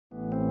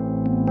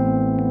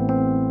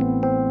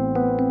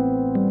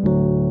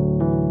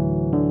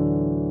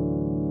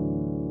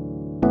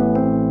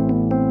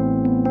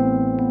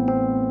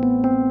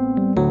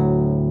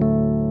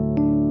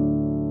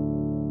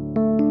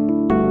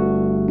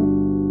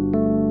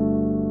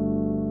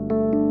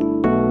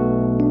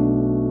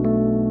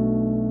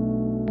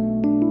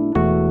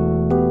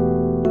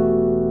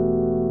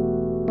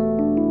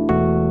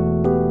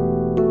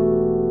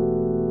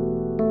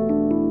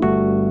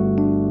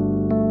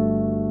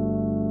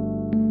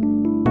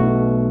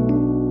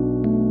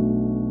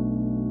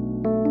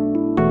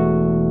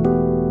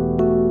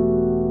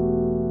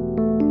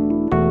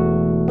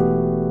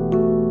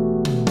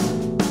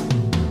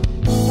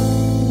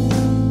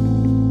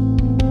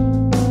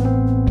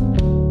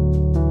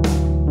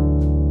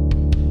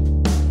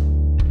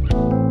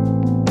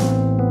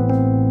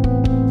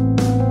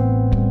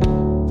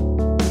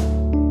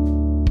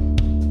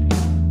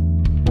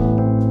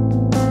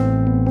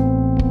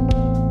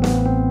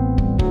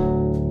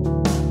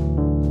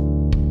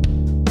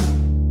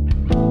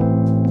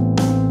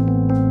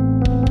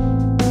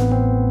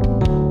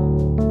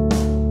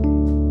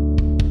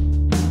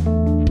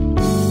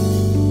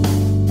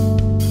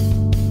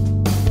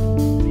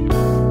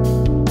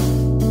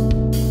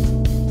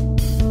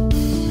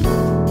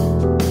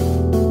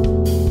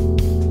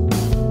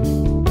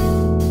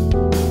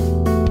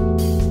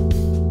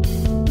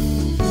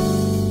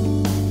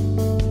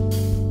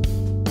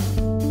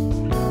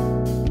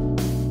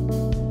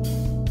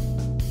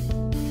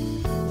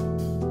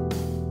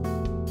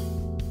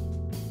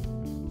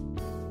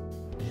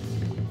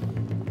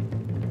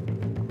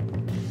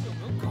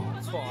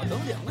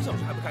2个小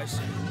时还不开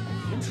始，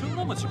延迟了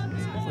那么久，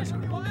怎么回事？还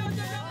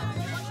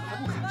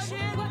不开始？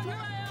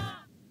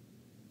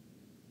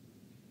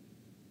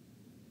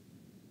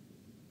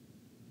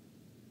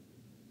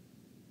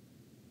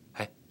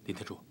哎，林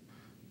特助，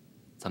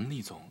咱们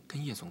厉总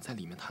跟叶总在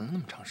里面谈了那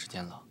么长时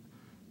间了，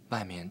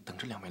外面等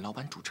着2位老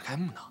板主持开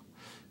幕呢。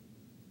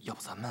要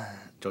不咱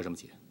们着什么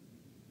急？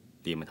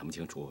里面谈不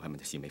清楚，外面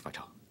的戏没法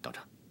唱，等着。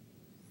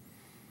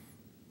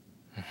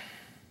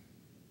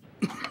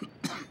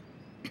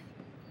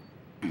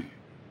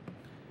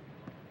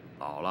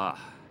 老了，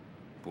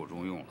不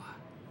中用了。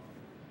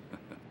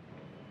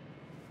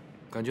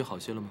感觉好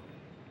些了吗？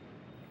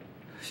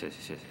谢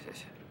谢。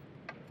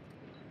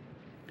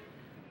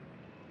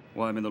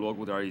外面的锣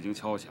鼓点已经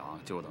敲响，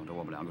就等着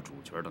我们2个主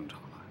角登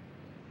场了。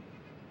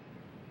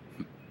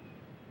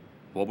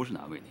我不是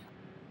难为你，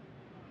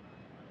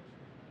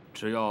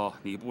只要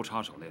你不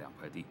插手那2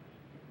块地，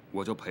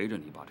我就陪着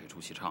你把这出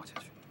戏唱下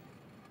去。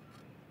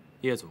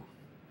叶总。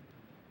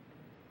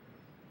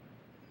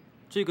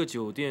 这个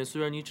酒店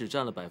虽然你只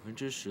占了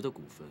10%的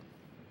股份，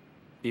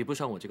比不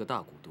上我这个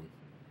大股东。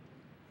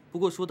不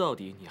过说到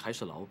底，你还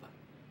是老板，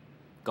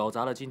搞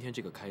砸了今天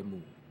这个开幕，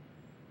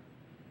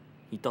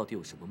你到底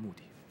有什么目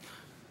的？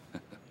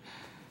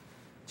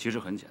其实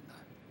很简单，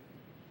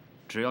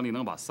只要你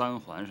能把3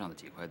环上的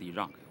几块地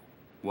让给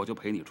我，我就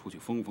陪你出去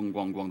风风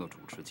光光地主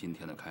持今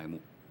天的开幕。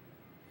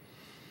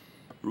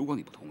如果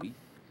你不同意，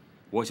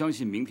我相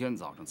信明天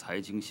早上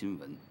财经新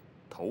闻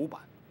头版。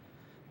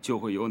 就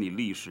会有你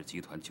厉氏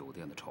集团酒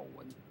店的丑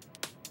闻。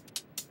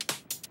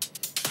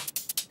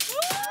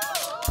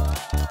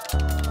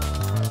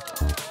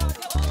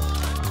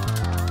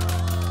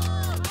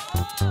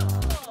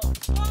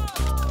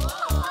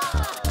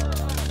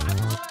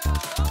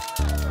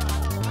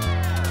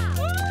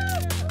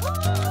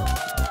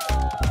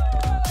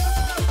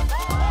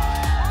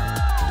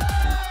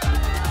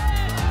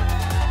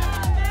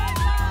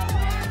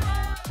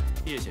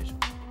叶先生。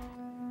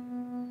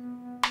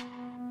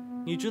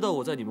 你知道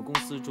我在你们公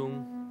司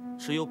中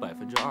持有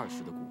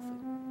20%的股份，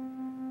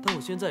但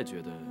我现在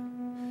觉得，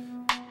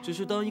只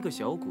是当一个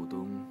小股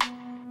东，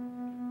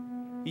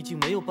已经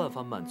没有办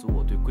法满足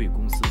我对贵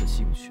公司的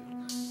兴趣了。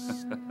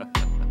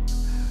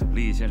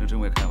厉先生真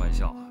会开玩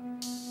笑啊！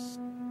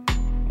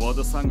我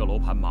的3个楼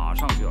盘马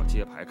上就要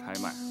揭牌开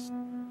卖，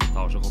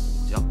到时候股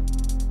价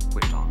会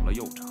涨了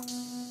又涨。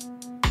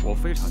我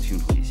非常清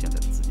楚你现在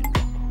的资金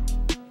状况，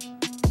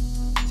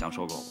想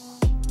收购我，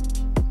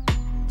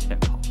先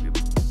考虑吧。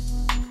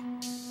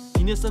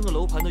 你那3个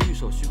楼盘的预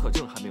售许可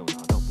证还没有拿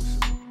到，不是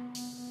吗？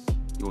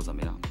又怎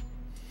么样呢？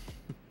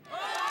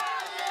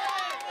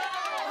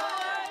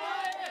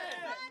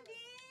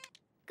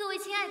各位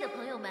亲爱的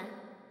朋友们，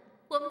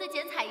我们的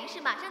剪彩仪式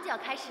马上就要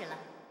开始了，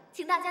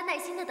请大家耐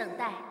心的等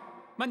待。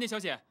慢点，小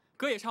姐，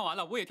歌也唱完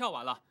了，舞也跳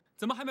完了，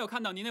怎么还没有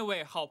看到您那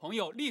位好朋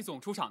友厉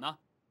总出场呢？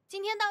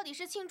今天到底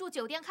是庆祝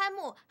酒店开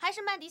幕，还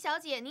是曼迪小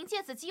姐您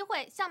借此机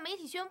会向媒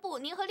体宣布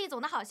您和厉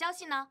总的好消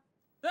息呢？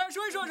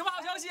说一说什么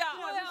好消息啊？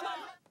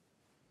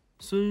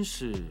孙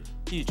氏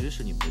一直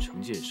是你们的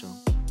承建商，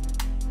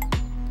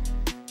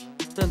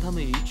但他们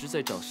也一直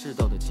在找适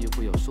当的机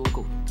会要收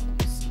购你们的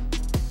公司。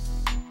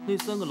那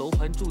3个楼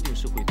盘注定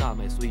是会大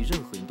卖，所以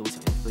任何人都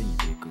想要分一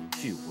杯羹。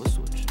据我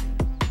所知，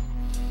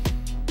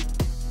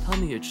他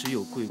们也持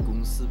有贵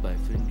公司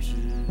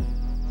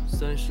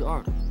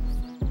32%的股份。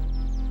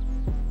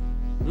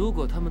如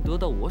果他们得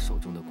到我手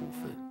中的股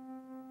份，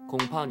恐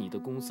怕你的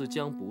公司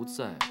将不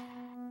再。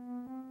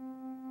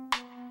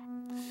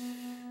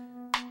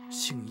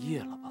 姓叶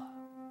了吧？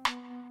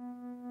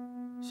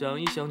想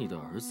一想你的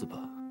儿子吧。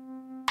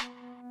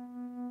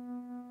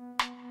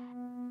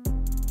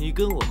你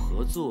跟我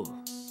合作，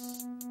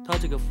他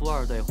这个富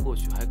2代或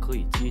许还可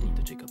以接你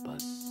的这个班。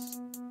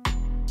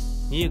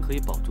你也可以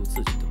保住自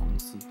己的公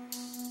司。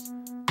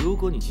如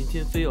果你今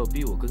天非要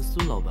逼我跟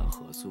孙老板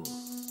合作，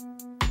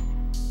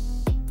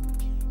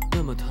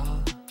那么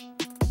他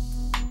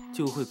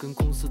就会跟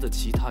公司的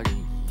其他人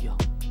一样，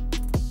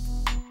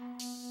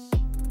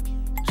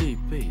这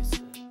辈子。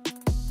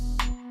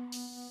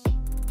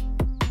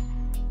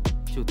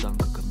 就当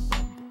个跟班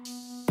的。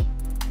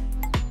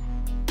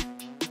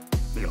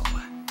厉老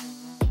板，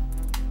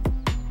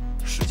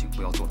事情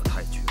不要做得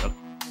太绝了，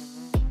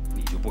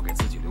你就不给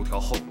自己留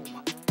条后路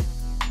吗？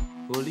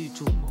我厉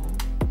仲谋，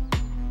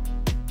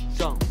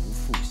上无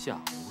父，下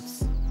无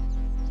子，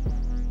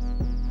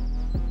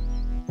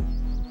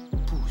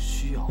不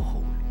需要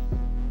后路。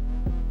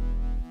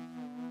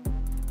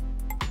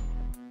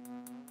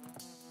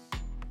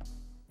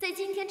在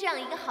今天这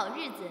样一个好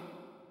日子，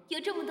有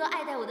这么多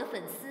爱戴我的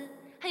粉丝。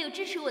 还有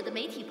支持我的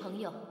媒体朋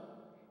友，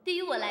对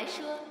于我来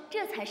说，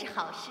这才是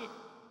好事。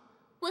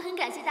我很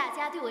感谢大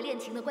家对我恋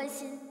情的关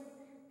心，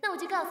那我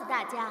就告诉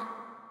大家，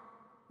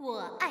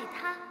我爱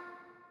他，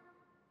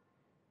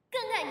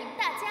更爱你们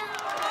大家。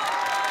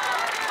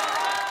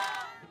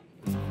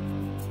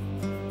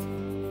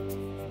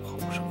后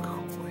生可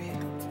畏。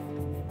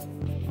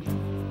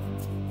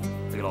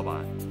李老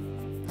板，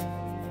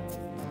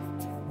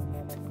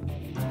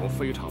我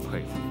非常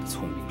佩服你的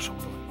聪明手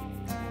段，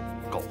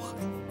够狠。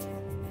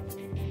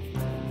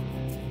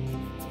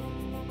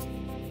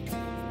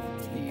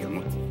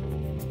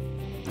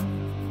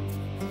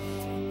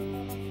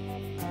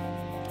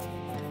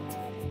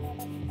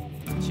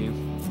请。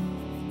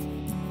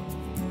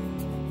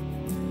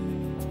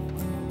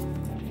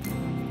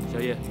小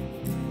叶，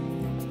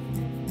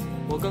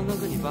我刚刚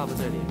跟你爸爸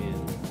在里面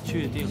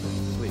确定了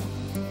你的位置，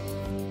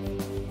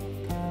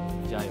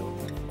加油！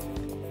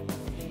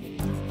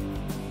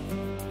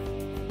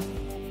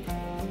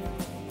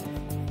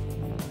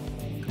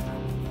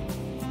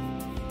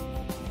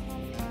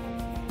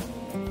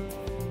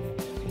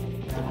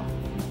不好，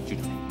去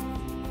准备，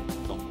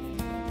走。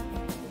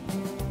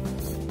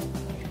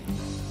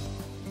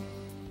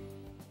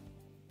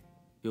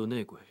有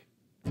内鬼。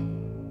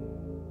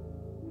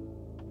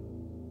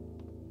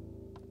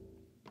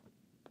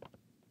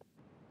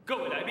 各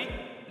位来宾，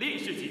力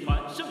士集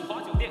团盛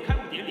华酒店开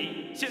幕典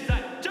礼现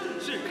在正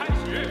式开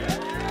始。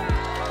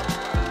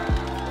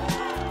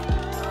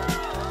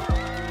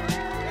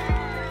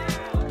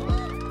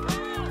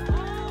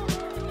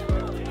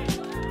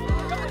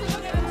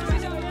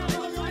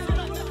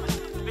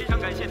非常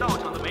感谢到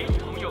场的媒体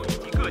朋友以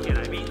及各界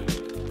来宾。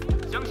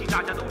相信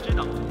大家都知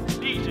道，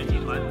力士集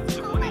团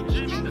是国内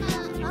知名的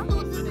数字金融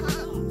公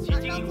司，其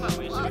经营范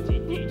围涉及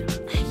地产、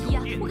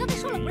酒店、我刚才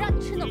说了不让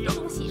你吃那么多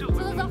东西。走走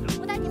走，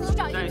我带你们去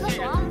找一个厕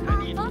所啊！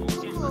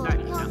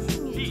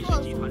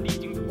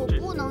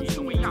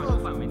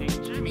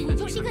你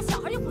就是一个小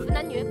孩，又不分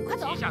男女，快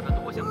走！旗下的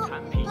多项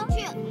产品、服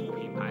务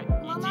品牌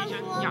已跻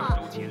身亚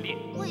洲前列。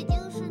我已经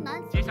是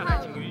男子接下来，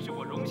请允许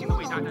我荣幸的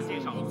为大家介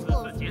绍此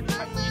次剪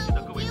彩仪式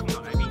的各位重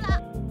要来宾，他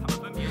们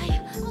分别是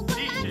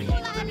力士集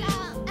团的李总、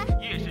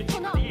叶氏集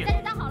团的叶总、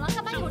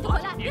盛华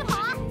酒店总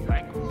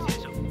裁龚先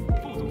生、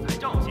副总裁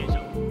赵先生、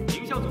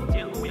营销总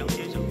监欧阳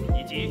先生，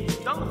以及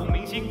当红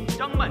明星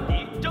张曼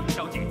迪张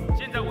小姐。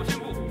现在我宣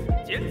布，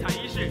剪彩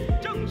仪式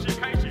正式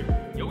开始，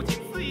有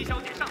请司仪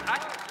小姐上台。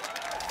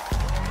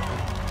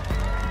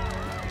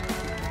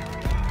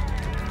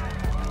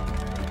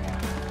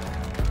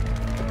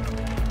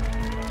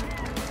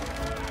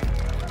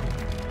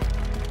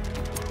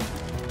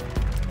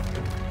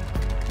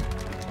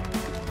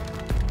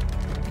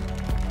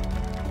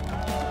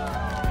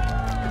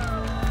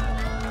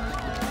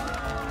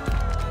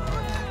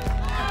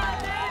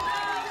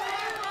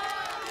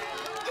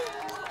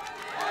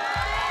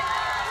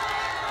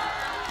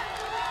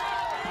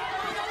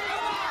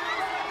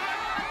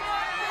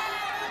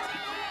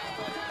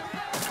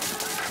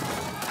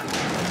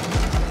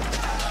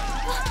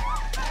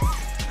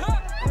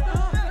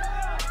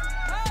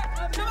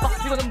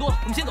 别管那么多了，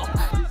我们先走。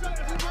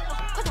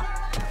快走！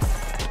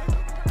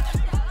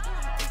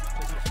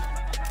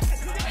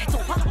走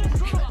吧，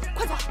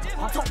快走，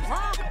走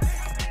吧！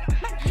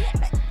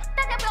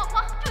大家不要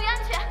慌，注意安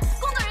全，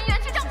工作人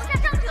员去照顾下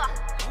伤者。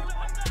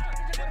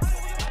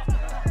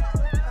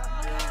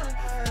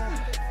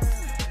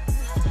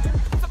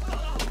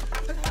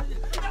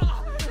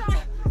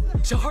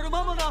小孩的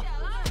妈妈呢？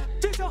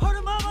这小孩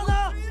的妈妈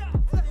呢？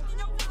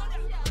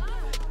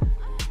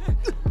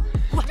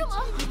 郑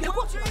王，你别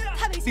过去了，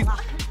太危险了。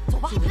走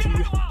吧，就能去医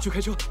院，去开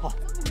车。好，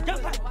让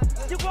开，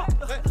结果。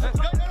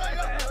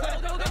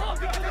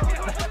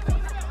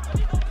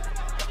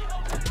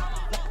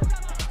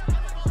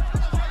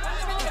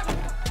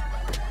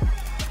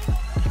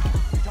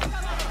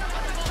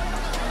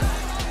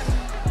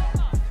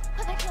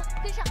快开车，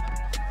跟上。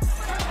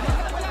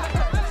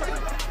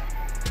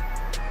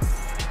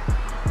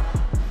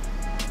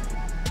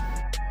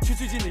去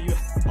最近的医院。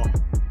好。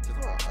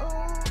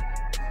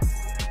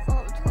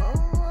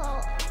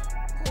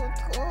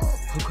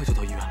 很快就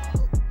到医院了。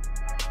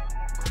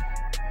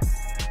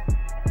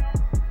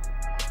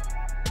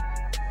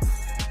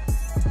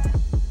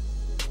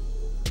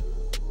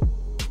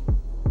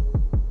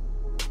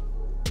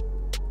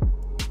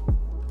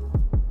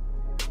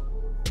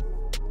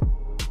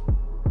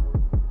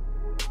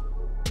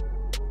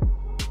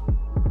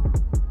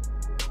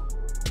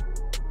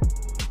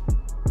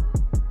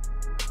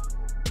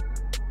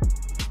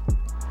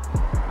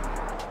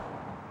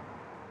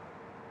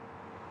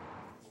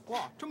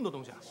哇，这么多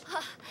东西啊！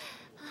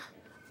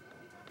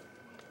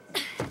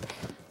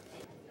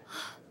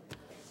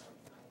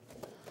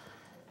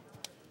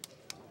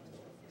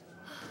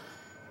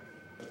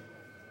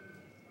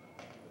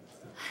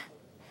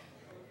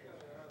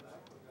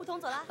 吴桐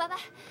走了，拜拜。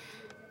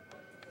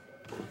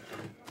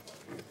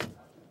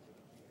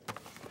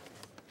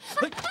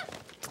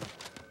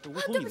这吴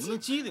桐，你能不能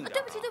机灵点？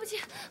对不起，对不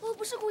起，我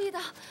不是故意的，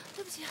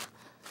对不起。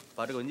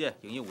把这个文件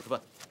影印50份，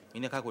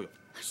明天开会用。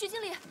徐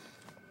经理，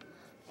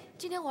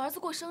今天我儿子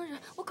过生日，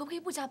我可不可以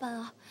不加班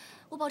啊？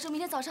我保证明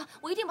天早上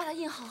我一定把它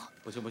印好。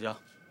不行不行，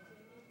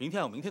明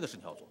天有明天的事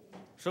情要做。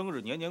生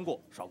日年年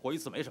过，少过一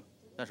次没什么，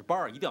但是班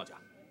儿一定要加。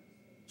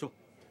去吧。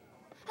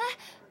哎，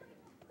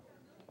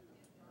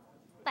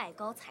拜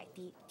高踩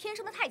低，天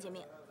生的太监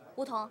命。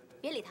吴桐，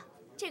别理他，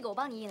这个我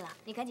帮你印了，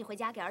你赶紧回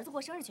家给儿子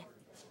过生日去。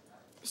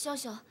潇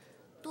潇，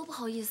多不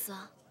好意思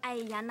啊！哎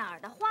呀，哪儿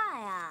的话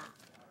呀！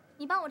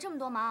你帮我这么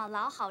多忙，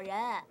老好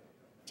人。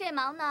这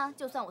忙呢，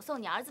就算我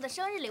送你儿子的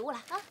生日礼物了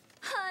啊！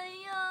哎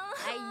呀，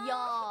哎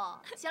呦，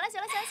行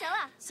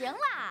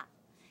了，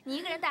你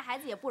一个人带孩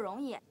子也不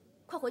容易，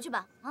快回去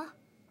吧啊！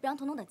别让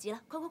彤彤等急了，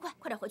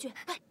快点回去！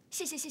哎，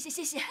谢谢。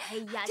哎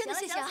呀，真的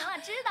谢谢啊！行了，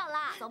知道了，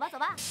走吧。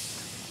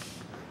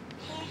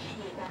天喜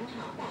广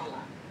场到了，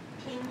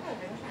请后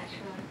门下车，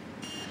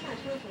下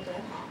车请走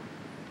好。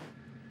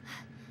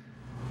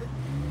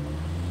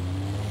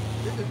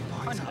不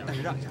好意思，大家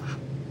让一下啊。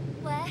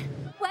喂，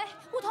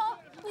吴桐，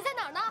你在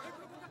哪儿呢？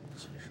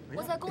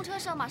我在公车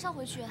上，马上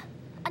回去。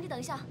啊，你等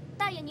一下，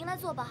大爷您来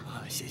坐吧。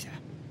啊，谢谢。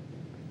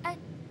哎，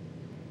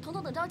彤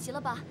彤等着急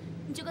了吧？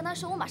你就跟他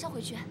说我马上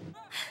回去。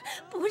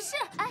不是，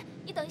哎，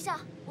你等一下，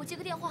我接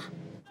个电话。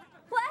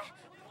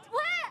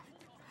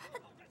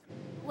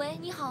喂，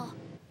你好，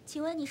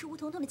请问你是吴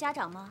彤彤的家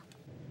长吗？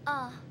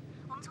啊，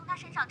我们从他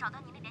身上找到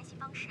您的联系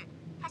方式，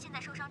他现在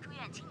受伤住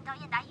院，请你到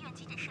燕达医院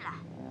急诊室来。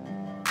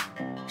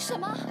什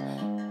么？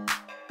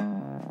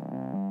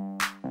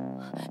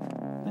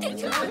停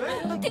车！师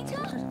傅停车！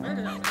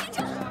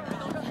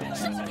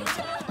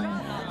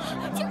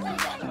停下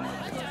来！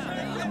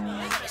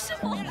师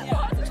傅，我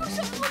儿子出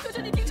事了，我求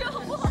求你停车好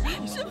不好？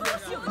师傅，我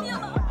求你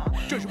了。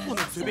这是不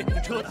能随便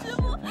停车的。师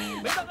傅，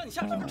没当让你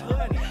下什么车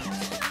呀你？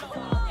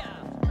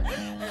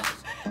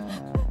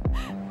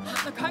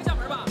那开一下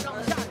门吧，让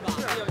我下去吧。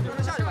哎呦，就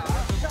是下去吧。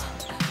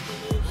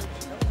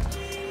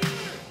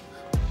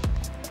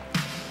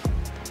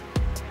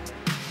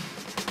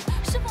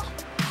师傅。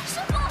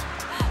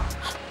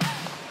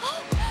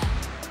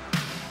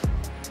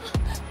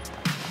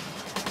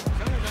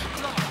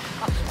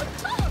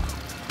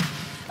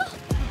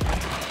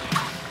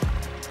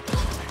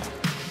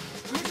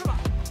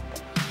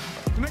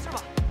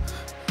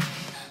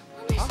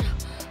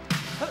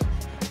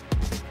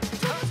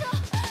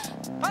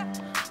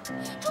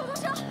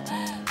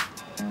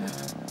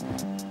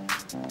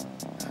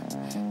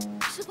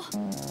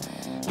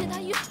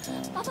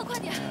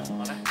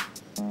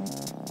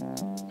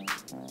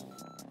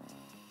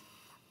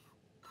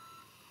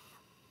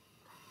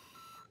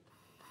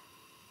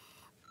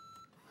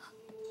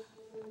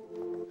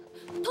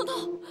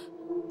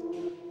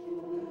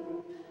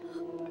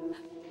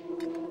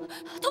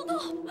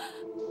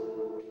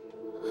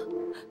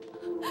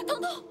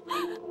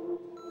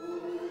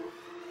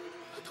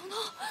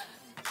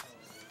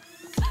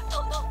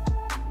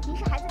您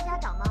是孩子的家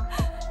长吗？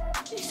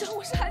医生，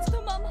我是孩子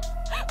的妈妈，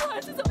我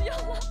儿子怎么样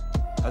了？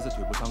孩子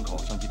腿部伤口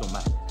伤及动脉，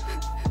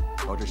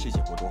导致失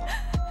血过多。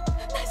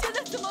那现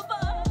在怎么办？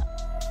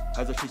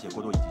孩子失血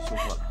过多已经休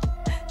克了，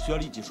需要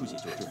立即输血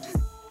救治，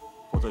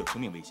否则有生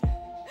命危险。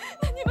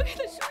那你们给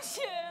他输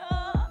血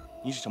啊！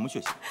您是什么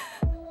血型？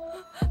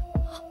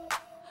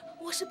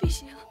我是 B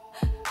型。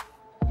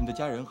你的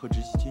家人和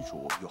直系亲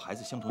属有孩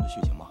子相同的血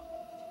型吗？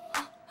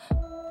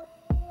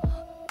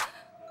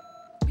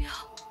不要。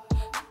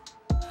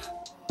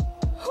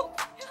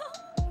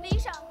李医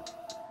生，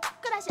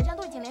各大血站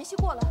都已经联系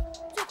过了，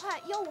最快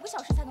也要5个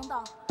小时才能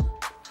到。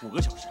5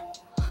个小时，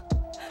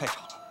太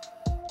长了。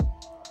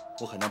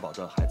我很难保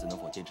证孩子能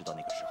否坚持到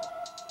那个时候。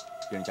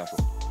病人家属，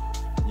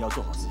你要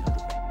做好思想准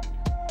备。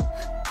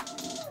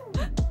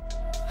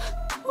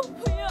我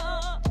不要。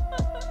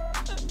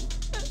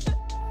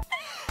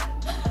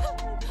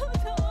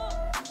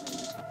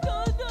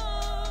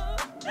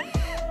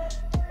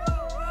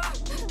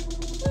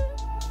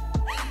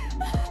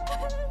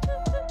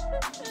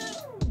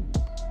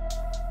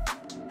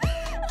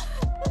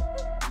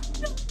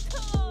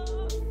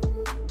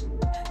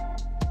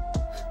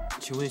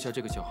请问一下，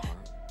这个小孩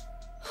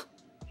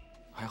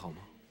还好吗？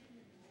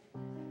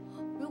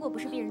如果不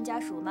是病人家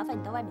属，麻烦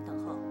你到外面等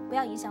候，不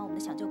要影响我们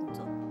的抢救工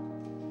作。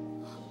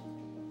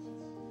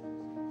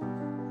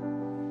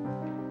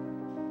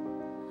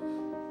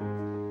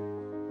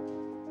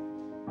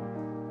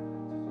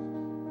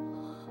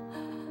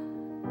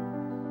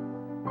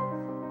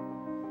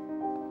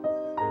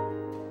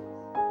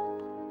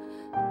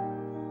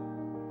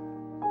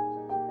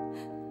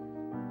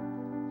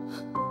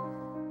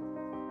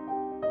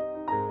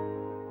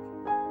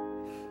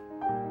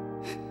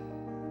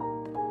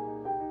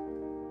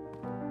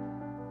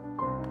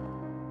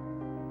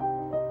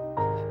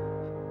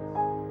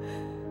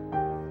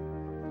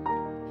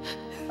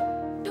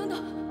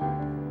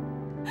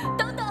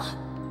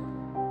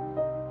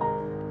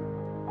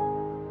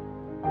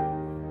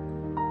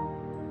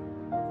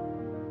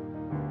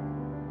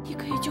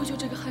救救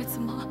这个孩子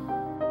吗？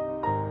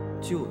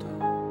救他？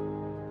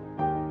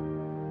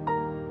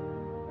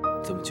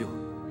怎么救？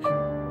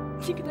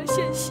你给他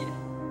献血，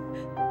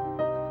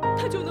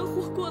他就能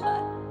活过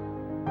来。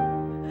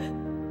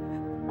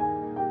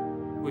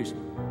为什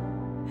么？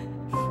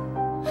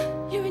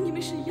因为你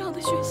们是一样的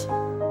血型。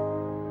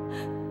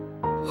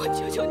我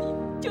求求你，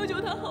救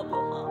救他好不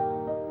好？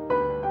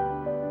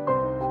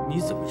你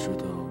怎么知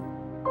道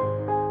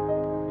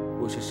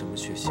我是什么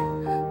血型？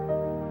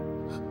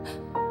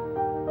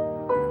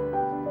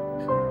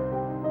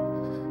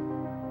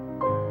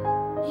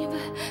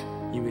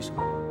因为什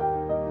么？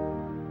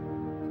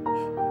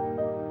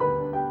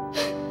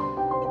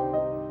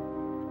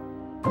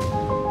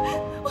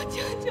我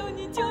求求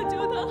你，救救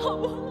他好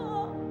不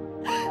好？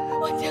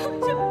我求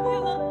求你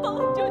了，帮我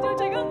救救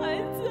这个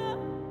孩子！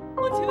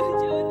我求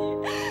求你，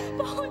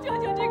帮我救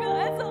救这个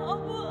孩子好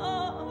不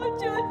好？我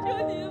求求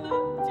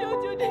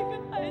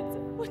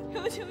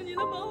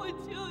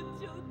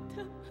救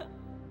他。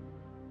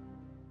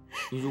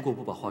你如果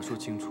不把话说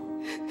清楚，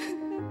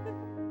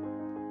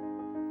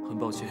很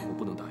抱歉，我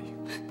不能答应。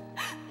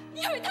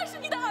因为他是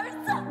你的儿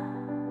子，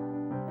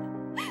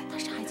他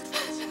是孩子的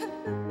父亲。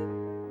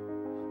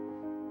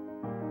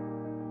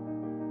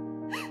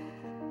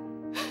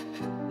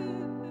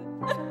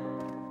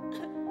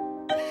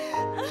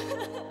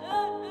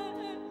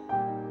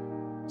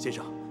先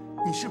生，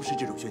你是不是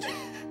这种血型？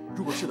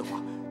如果是的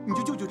话，你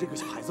就救救这个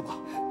小孩子吧。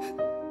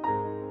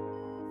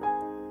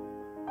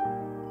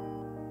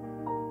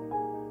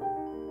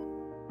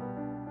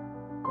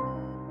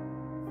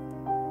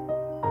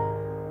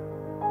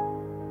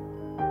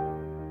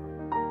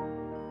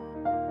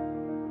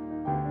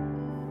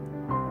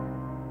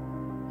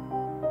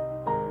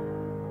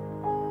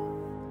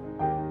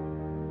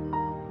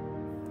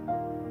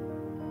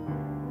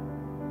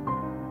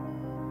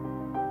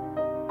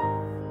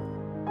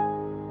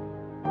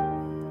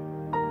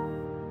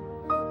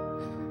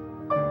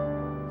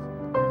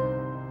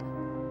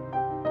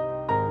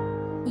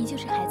你就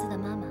是孩子的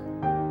妈妈，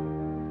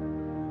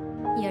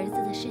你儿子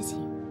的事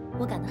情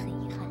我感到很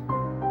遗憾，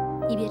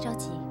你别着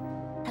急，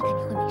他肯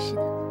定会没事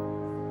的。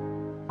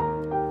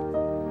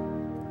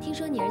听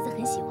说你儿子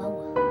很喜欢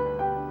我，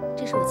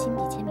这是我亲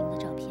笔签名的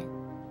照片。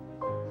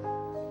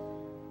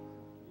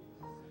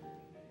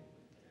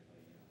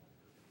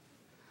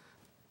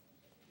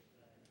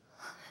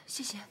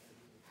谢谢。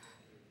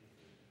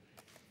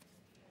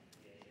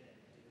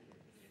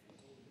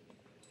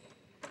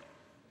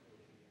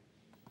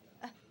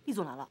厉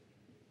总来了。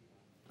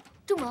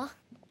仲谋，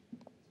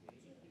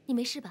你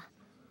没事吧？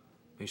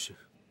没事。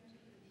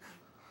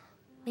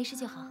没事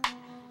就好。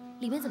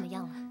里面怎么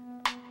样了？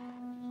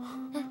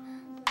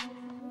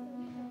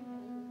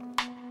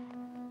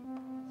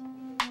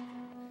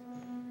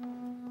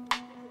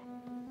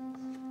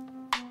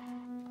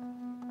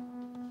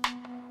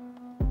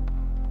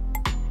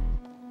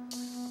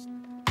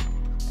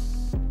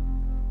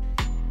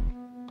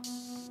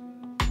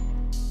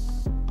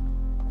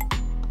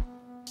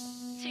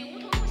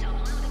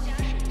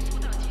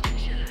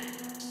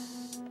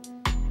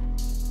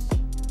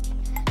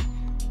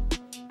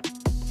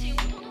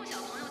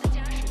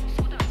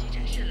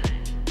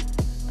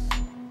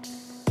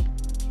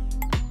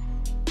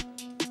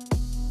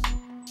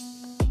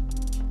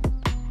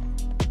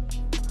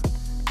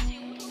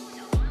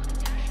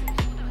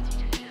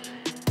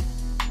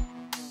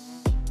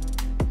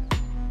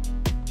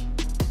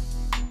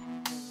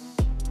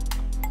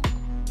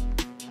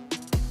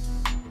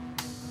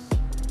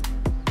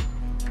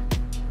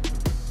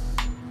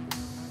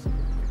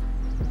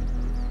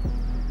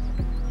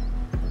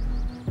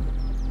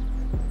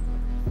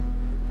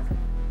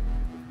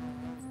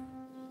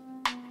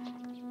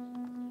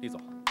厉总，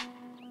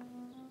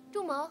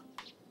仲谋，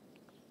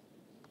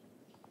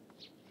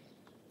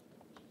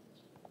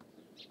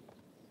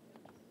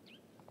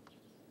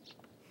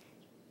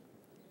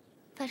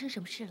发生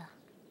什么事了？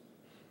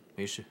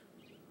没事。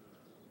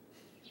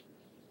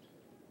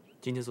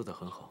今天做得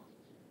很好，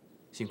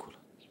辛苦了。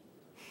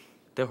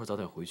待会儿早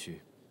点回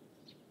去，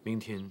明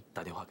天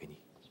打电话给你。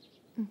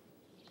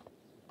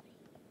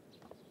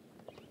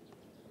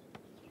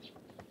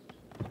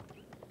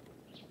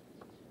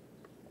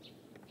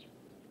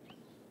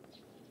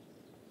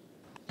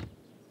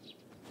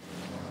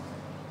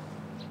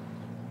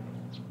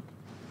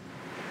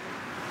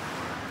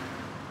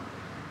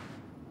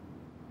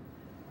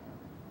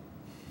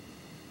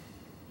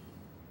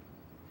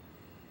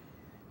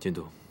监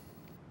督，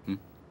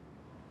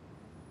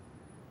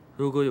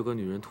如果有个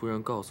女人突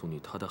然告诉你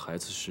她的孩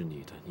子是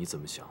你的，你怎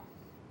么想？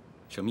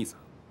什么意思？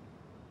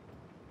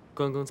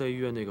刚刚在医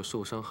院那个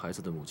受伤孩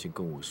子的母亲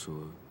跟我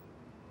说，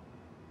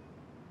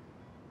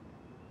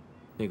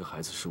那个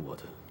孩子是我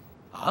的。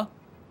啊？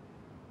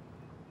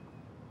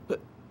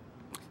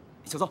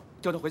小宋，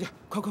叫他回去，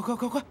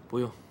快！不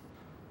用，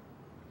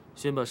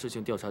先把事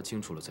情调查清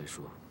楚了再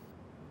说。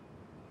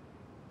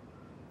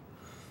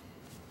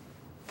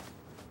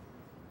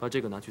把这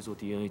个拿去做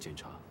DNA 检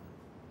查，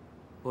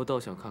我倒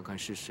想看看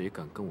是谁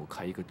敢跟我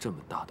开一个这么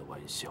大的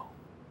玩笑。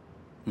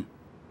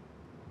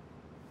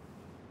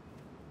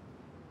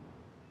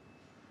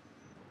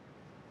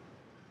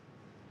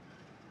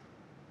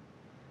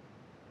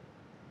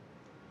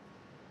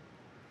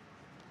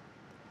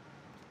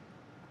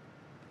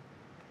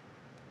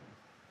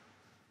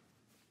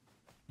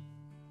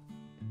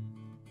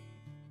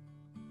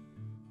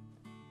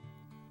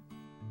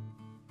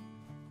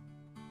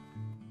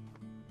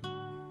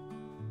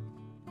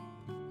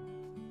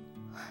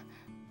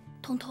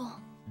彤彤，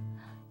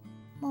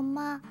妈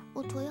妈，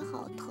我腿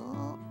好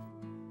疼。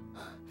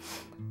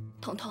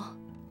彤彤，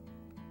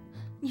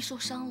你受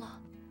伤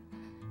了，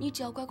你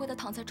只要乖乖的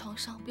躺在床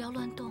上，不要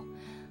乱动，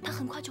它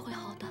很快就会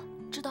好的，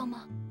知道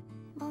吗？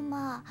妈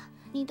妈，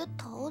你的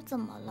头怎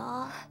么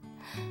了？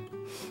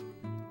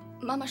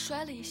妈妈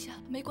摔了一下，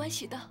没关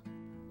系的。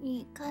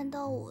你看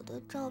到我的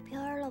照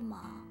片了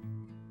吗？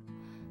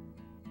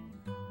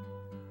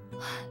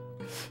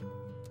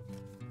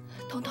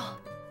彤彤，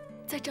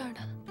在这儿呢。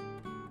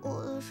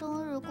我的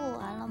生日过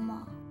完了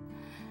吗？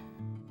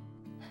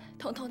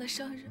彤彤的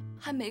生日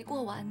还没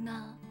过完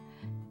呢，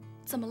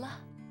怎么了？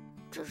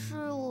这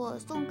是我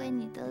送给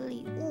你的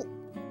礼物。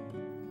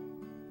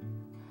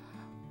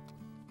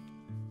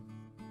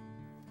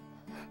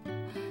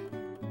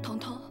彤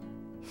彤，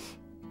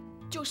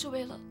就是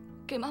为了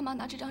给妈妈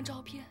拿这张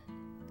照片，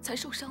才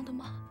受伤的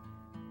吗？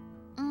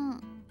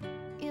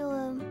因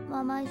为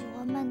妈妈喜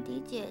欢曼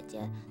迪姐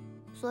姐，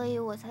所以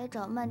我才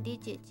找曼迪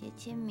姐姐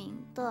签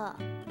名的。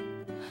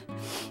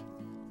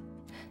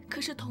可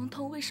是彤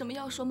彤为什么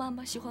要说妈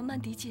妈喜欢曼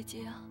迪姐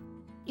姐啊？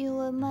因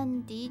为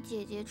曼迪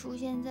姐姐出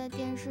现在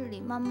电视里，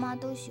妈妈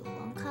都喜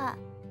欢看。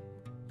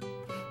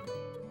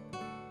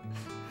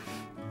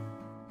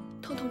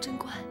彤彤真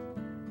乖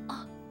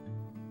啊！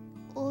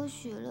我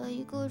许了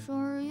一个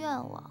生日愿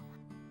望，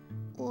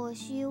我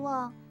希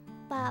望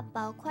爸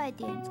爸快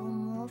点从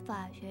魔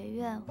法学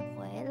院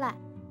回来，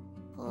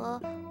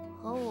和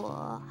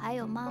我还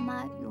有妈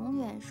妈永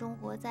远生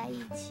活在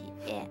一起。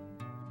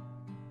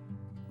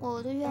我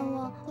的愿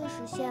望会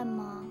实现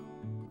吗？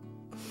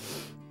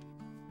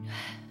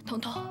彤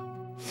彤，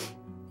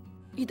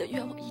你的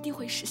愿望一定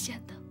会实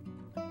现的，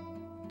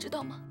知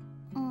道吗？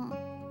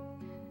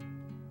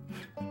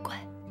乖，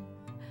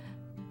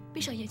闭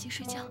上眼睛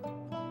睡觉。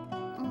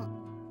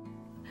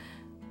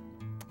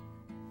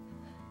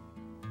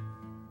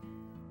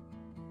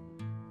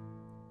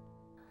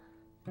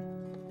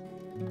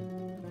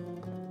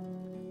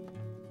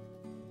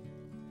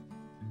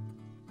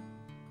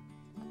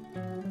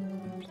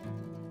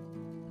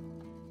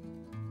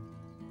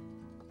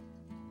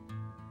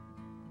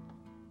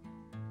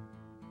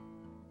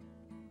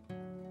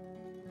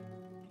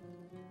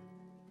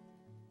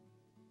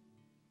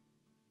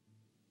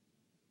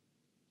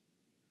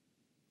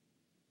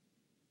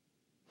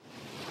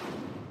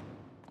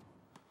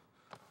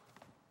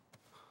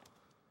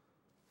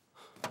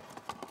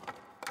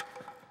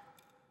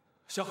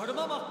小孩的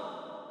妈妈，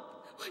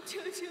我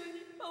求求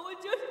你，帮我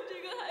救救这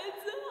个孩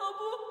子，好不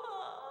好？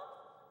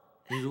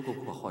你如果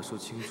不把话说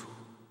清楚，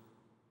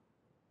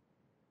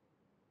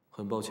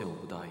很抱歉，我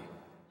不答应。因为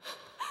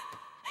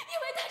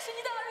他是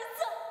你的儿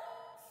子。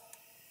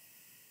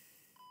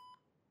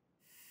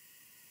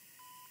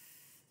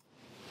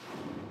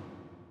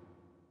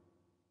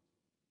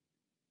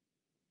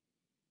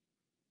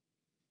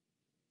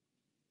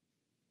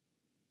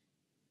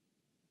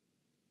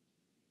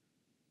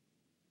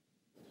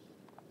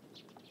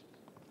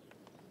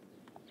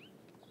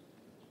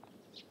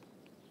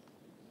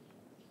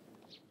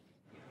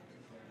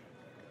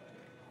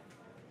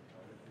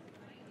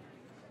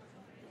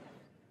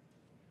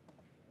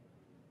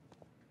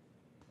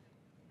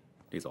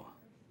李总，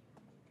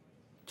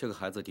这个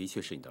孩子的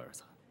确是你的儿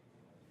子。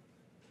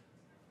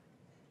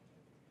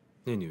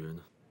那女人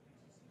呢？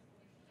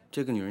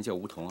这个女人叫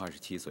吴桐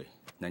，27岁，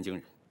南京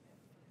人。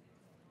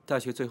大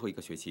学最后一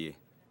个学期，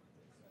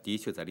的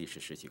确在历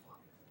史实习过，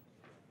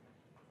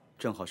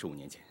正好是5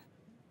年前。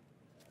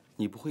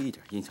你不会一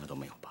点印象都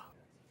没有吧？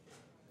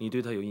你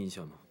对她有印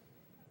象吗？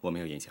我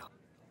没有印象，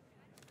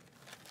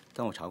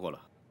但我查过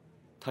了，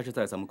她是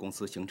在咱们公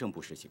司行政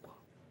部实习过。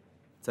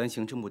咱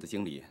行政部的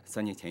经理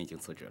3年前已经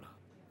辞职了，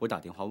我打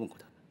电话问过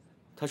他，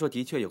他说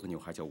的确有个女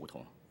孩叫吴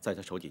桐，在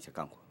他手底下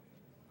干过，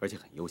而且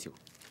很优秀。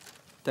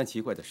但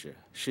奇怪的是，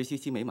实习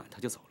期没满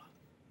他就走了，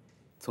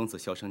从此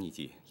销声匿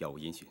迹，杳无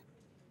音讯。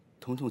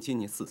彤彤今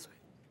年4岁，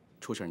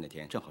出生那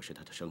天正好是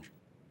她的生日。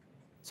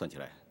算起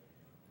来，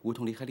吴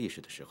桐离开历史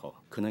的时候，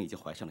可能已经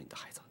怀上了你的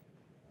孩子。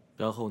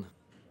然后呢？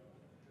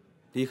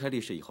离开历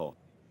史以后，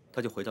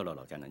他就回到了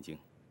老家南京。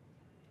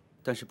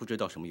但是不知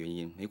道什么原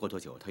因，没过多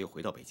久他又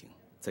回到北京，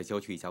在郊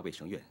区一家卫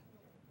生院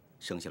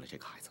生下了这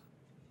个孩子。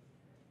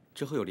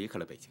之后又离开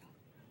了北京，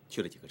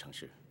去了几个城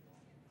市。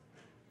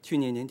去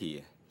年年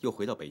底又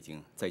回到北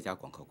京，在一家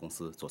广告公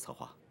司做策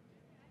划。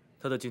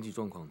他的经济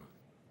状况呢？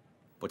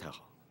不太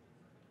好。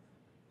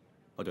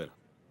哦，对了，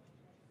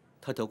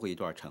他得过一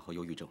段产后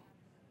忧郁症。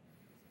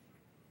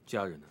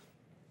家人呢？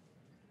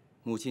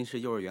母亲是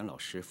幼儿园老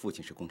师，父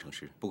亲是工程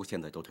师，不过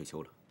现在都退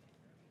休了，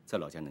在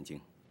老家南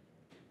京。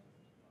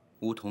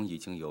吴桐已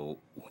经有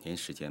5年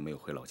时间没有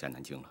回老家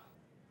南京了。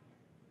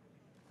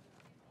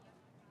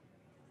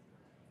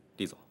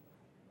李总，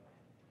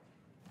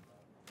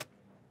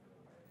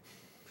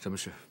什么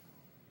事？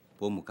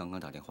伯母刚刚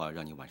打电话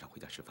让你晚上回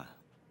家吃饭。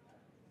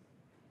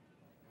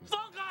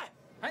放开！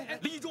哎，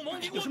李仲谋，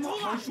你给我有什么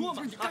好说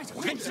嘛？你干什么？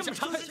我给你这么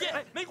长时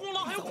间，没功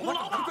劳还有苦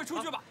劳吧？快出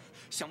去吧！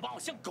想把我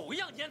像狗一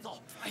样撵走？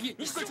哎呀，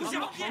你信不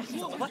信？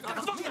走吧，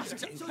放开！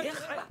别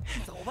喊了，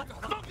走吧，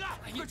放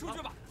开！快出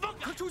去吧，放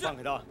开！快出去！放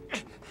开他！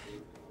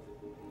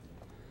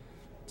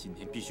今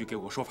天必须给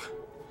我个说法，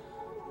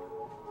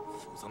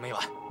否则没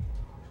完。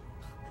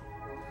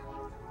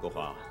国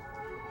华，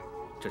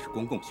这是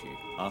公共区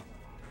域啊，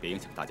别影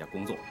响大家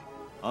工作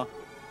啊！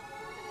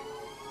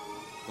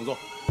工作，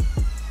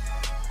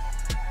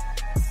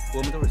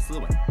我们都是斯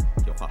文，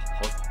有话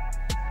好说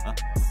啊！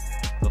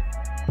走，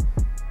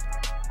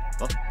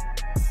走。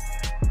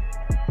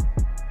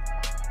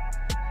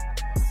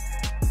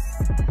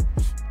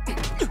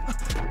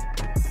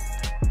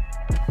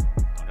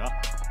等着。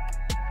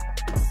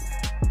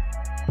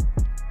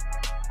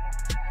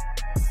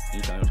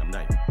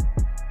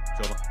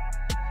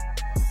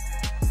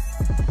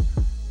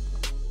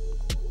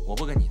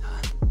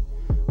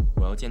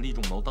见厉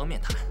仲谋当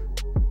面谈。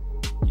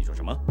你说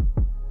什么？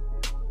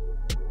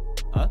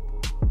啊？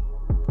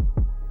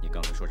你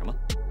刚才说什么？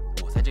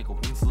我在这个公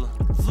司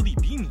资历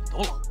比你都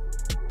老，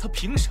他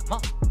凭什么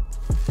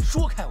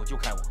说开我就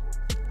开我？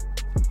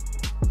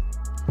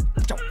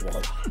赵国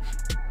华，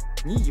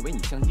你以为你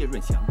向叶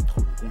润祥透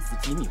露公司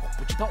机密我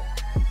不知道啊？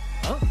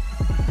啊？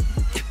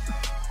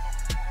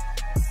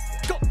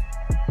告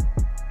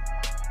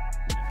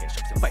你连手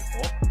下败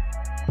活，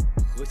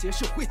和谐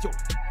社会就了，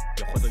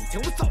要换到以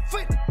前我早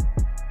废了。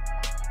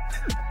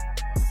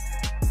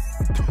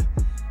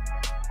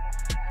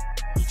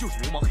你就是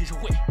流氓黑社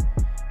会，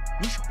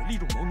你守着厉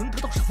仲谋能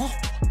得到什么好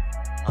处？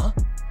啊？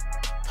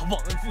他忘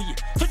恩负义，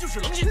他就是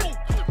狼心中。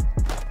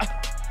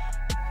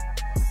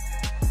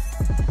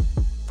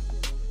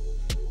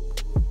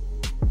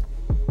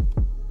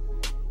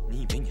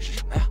你以为你是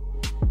什么呀？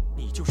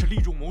你就是厉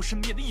仲谋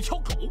身边的一条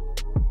狗。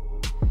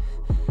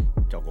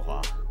赵国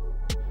华，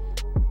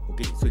我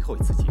给你最后一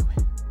次机会，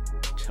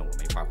趁我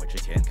没发火之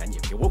前，赶紧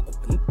给我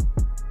滚！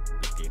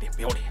你爹脸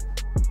不要脸！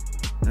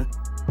嗯。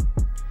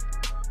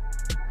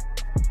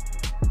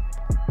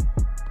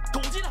狗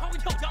今天还会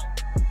跳江！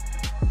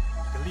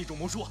你跟厉仲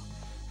谋说，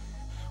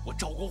我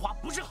赵国华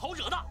不是好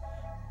惹的，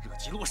惹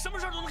急了我什么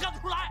事都能干得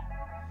出来。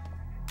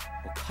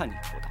我看你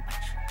头等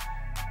办事，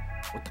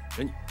我等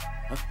着你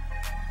啊！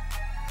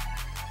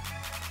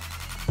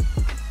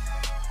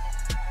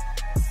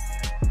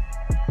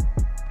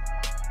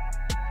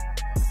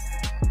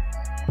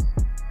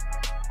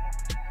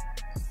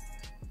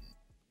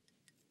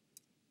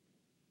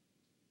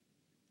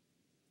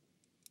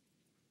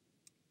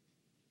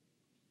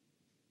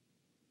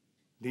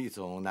厉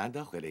总难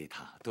得回来一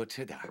趟，多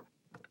吃点儿。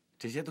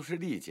这些都是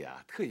厉姐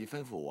啊特意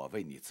吩咐我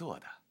为你做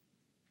的。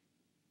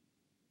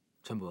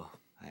陈伯，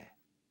哎，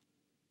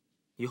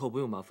以后不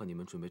用麻烦你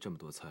们准备这么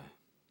多菜，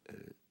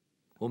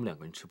我们2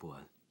个人吃不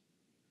完。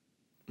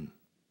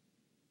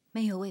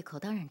没有胃口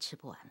当然吃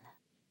不完了。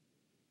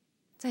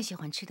再喜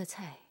欢吃的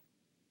菜，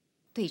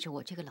对着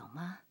我这个老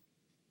妈，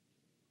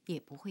也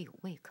不会有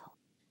胃口。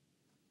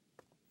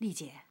厉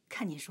姐，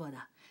看你说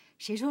的，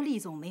谁说厉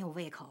总没有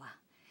胃口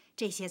啊？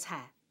这些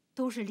菜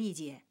都是厉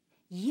姐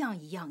一样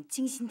一样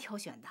精心挑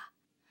选的。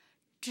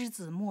知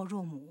子莫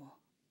若母，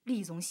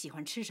厉总喜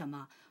欢吃什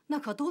么，那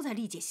可都在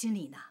厉姐心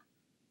里呢。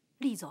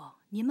厉总，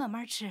您慢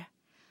慢吃，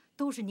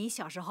都是你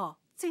小时候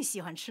最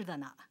喜欢吃的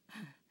呢。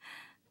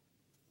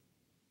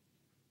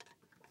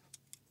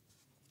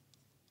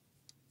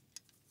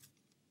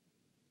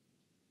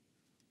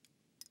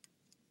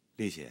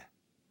厉姐，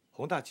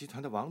宏大集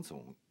团的王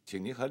总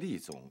请您和厉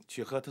总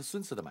去喝他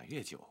孙子的满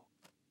月酒。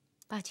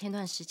把前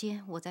段时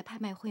间我在拍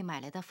卖会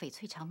买来的翡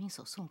翠长命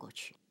手送过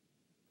去，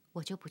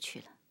我就不去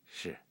了。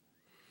是。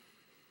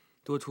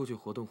多出去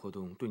活动活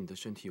动，对你的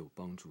身体有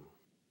帮助。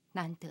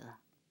难得，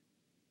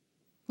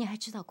你还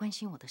知道关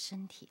心我的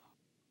身体。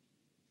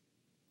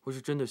我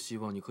是真的希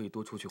望你可以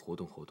多出去活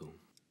动活动，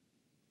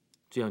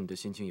这样你的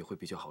心情也会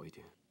比较好一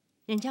点。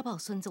人家抱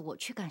孙子，我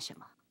去干什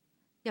么？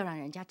要让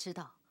人家知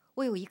道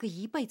我有一个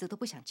一辈子都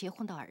不想结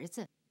婚的儿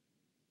子，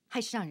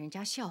还是让人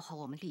家笑话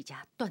我们厉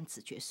家断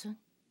子绝孙？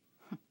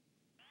哼！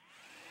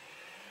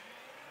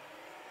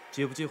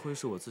结不结婚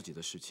是我自己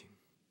的事情，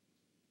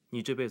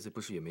你这辈子不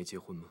是也没结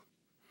婚吗？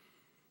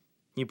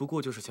你不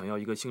过就是想要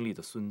一个姓厉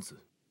的孙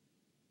子，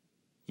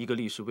一个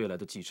厉氏未来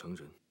的继承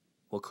人，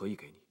我可以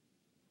给你。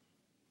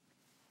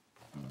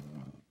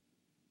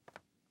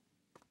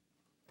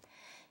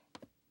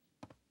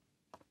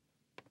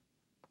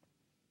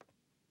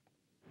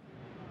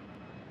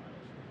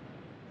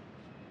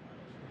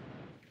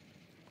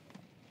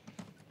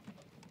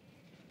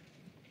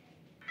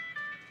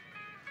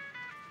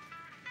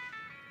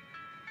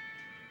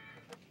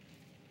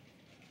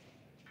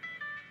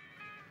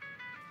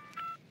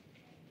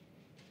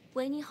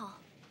喂，你好。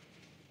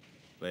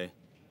喂，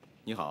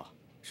你好，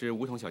是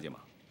吴桐小姐吗？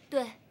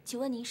对，请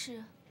问您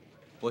是？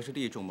我是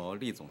厉仲谋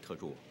厉总特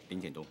助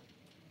林建东。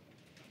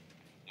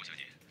吴小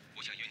姐，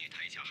我想与你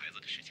谈一下孩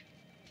子的事情。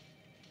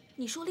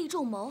你说厉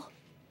仲谋？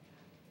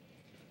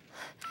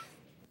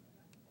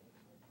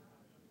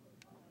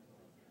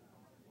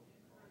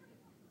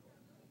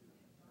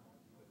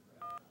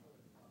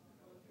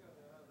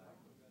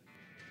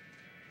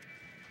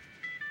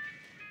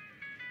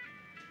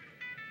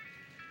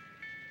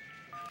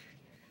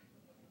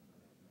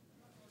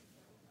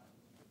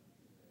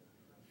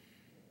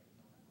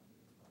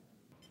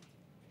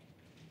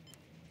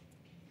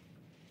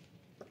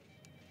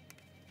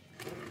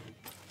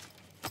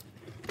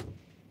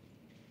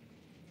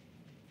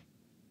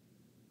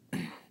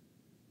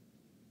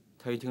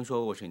他一听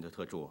说我是你的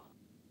特助，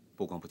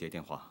不光不接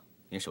电话，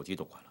连手机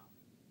都关了。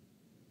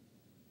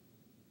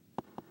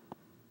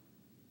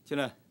进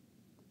来。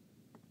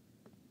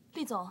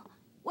厉总，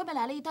外面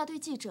来了一大堆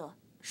记者，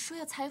说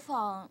要采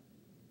访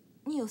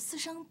你有私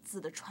生子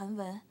的传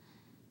闻。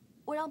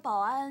我让保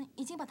安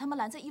已经把他们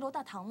拦在1楼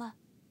大堂了。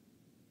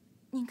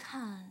您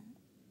看，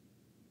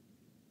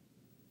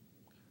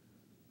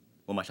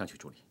我马上去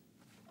处理。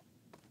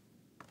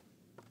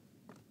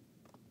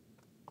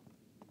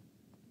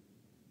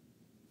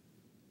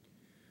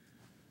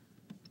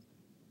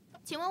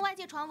请问外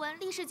界传闻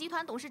厉氏集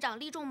团董事长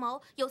厉仲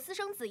谋有私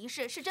生子一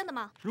事是真的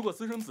吗？如果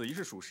私生子一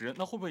事属实，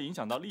那会不会影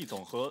响到厉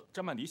总和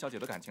张曼迪小姐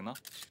的感情呢？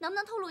能不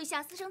能透露一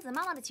下私生子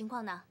妈妈的情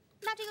况呢？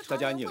那这个传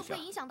闻会不会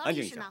影响到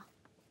厉氏呢？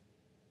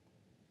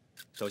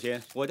首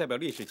先，我代表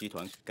厉氏集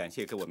团感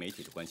谢各位媒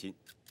体的关心，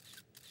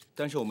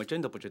但是我们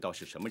真的不知道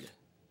是什么人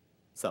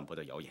散播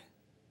的谣言。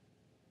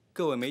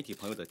各位媒体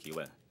朋友的提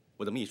问，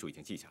我的秘书已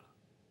经记下了。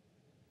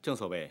正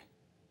所谓，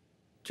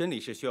真理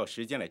是需要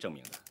时间来证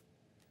明的。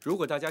如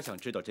果大家想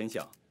知道真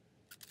相，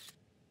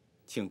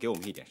请给我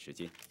们一点时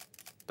间，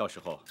到时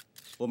候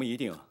我们一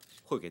定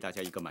会给大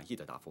家一个满意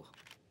的答复。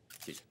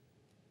谢谢。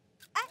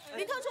哎，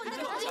林特助，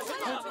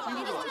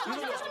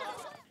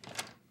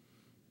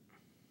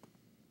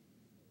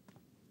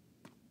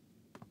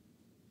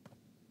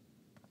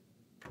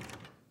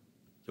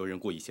有人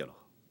故意泄露，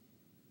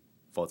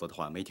否则的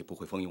话，媒体不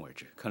会蜂拥而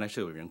至。看来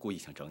是有人故意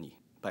想整你，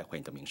败坏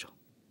你的名声。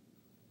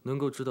能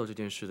够知道这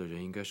件事的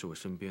人，应该是我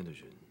身边的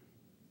人，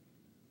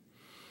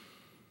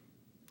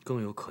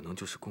更有可能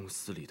就是公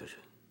司里的人。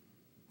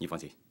你放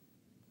心，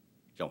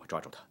让我抓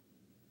住他，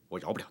我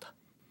饶不了他。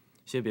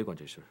先别管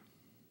这事儿，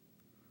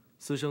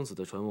私生子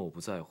的传闻我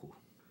不在乎，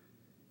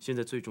现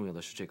在最重要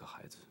的是这个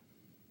孩子。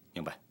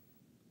明白。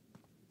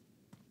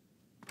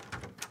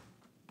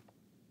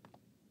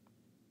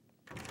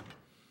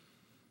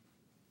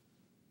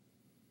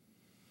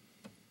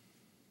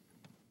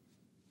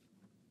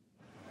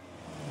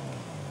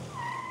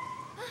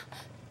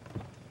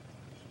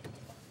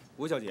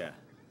吴小姐，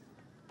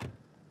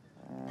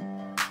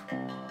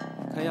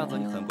看样子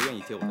你很不愿意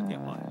接我的电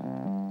话呀。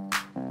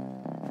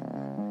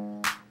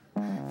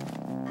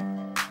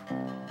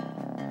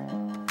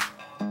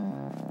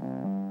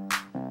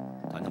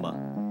谈谈吧，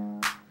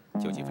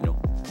就几分钟。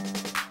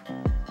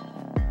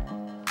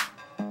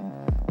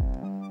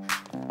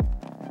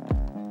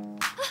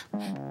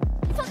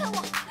你放开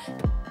我！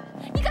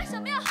你干什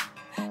么呀？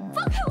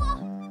放开我！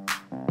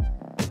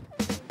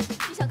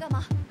你想干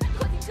嘛？你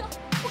快停车！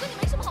我跟你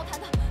没什么好谈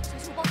的。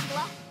我报警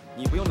了。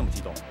你不用那么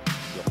激动，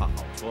有话好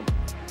好说嘛。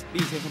厉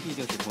先生毕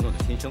竟是彤彤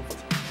的亲生父亲，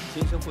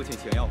亲生父亲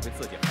想要回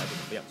自己孩子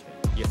的抚养权，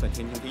也算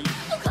天经地义。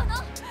不可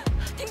能！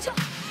停车！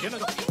别乱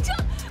动！停车！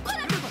快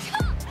点停车！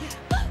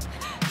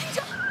停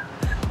车！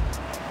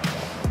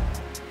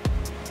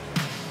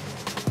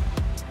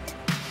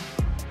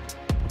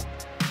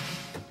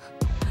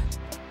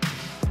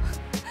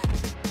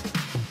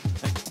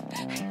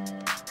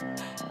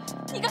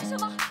你干什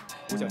么？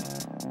吴小姐，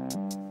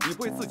你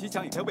不为自己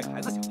想，也该为孩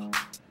子想吧。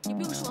你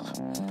不用说了。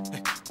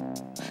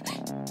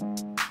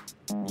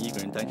你一个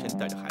人单身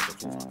带着孩子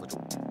租房子住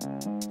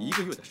，1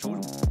个月的收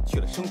入去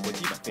了生活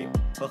基本费用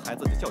和孩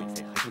子的教育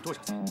费，还剩多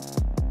少钱？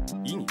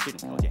以你这种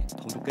条件，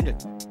彤彤跟着你，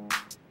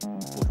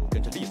不如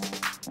跟着厉总。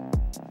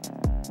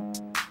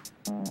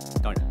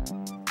当然，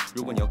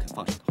如果你要肯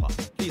放手的话，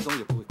厉总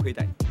也不会亏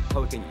待你，他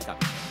会给你一大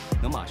笔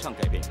钱，能马上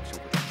改变你的生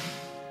活状态。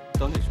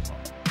到那时候，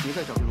你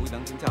再找个如意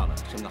郎君嫁了，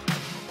生个孩子，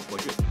好好过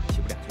日子，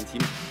岂不两全其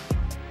美？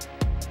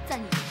在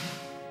你这里，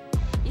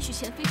也许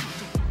钱非常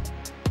重要，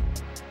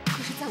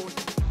可是在我这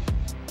里，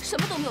什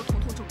么都没有彤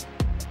彤重要。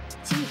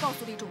请你告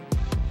诉厉仲谋，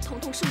彤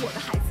彤是我的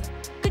孩子，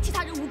跟其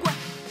他人无关。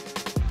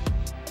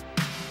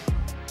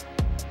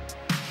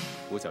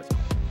吴小姐，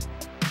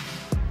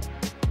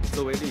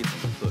作为厉总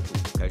的特助，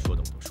该说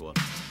的我都说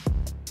了，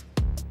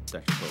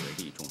但是作为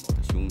厉仲谋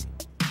的兄弟，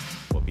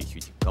我必须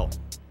警告你，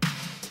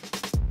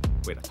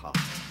为了他，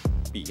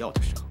必要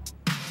的时候，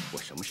我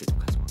什么事都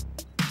敢做。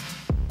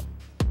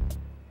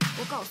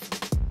我告诉你，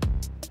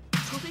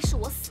除非是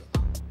我死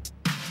了，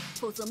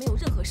否则没有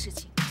任何事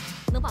情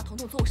能把彤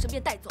彤从我身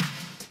边带走。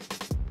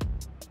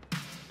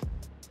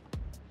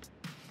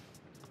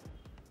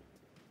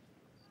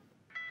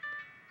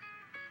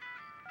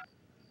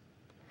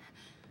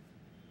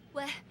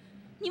喂，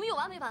你们有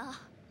完没完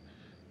啊？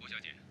吴小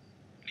姐，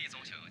厉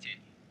总想要见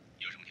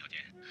你，有什么条件，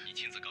你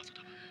亲自告诉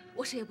他吧。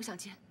我谁也不想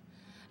见，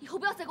以后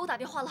不要再给我打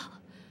电话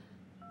了。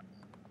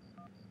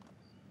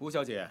吴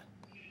小姐。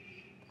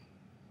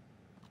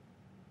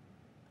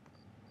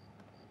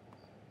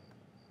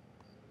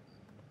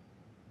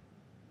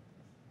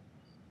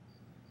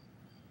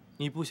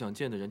你不想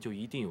见的人就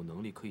一定有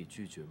能力可以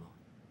拒绝吗？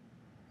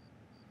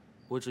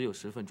我只有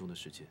10分钟的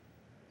时间，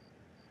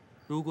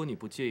如果你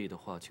不介意的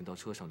话，请到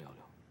车上聊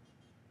聊。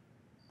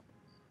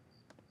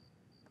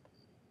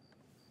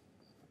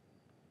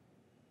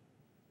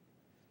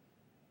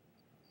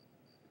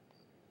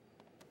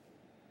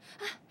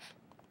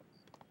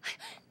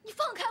你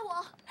放开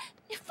我！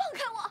你放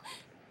开我！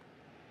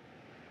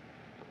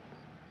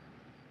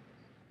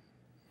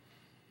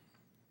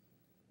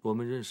我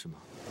们认识吗？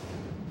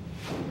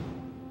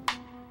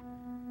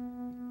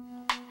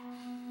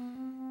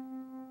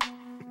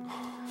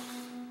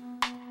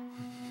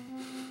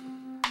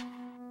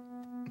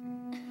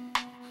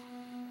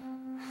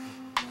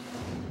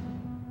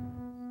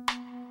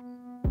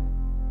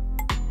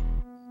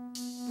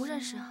不认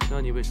识啊。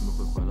那你为什么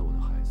会怀了我的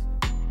孩子？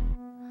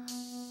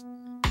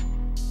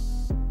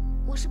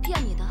我是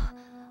骗你的，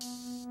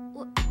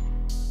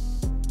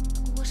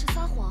我是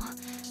撒谎。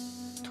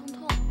彤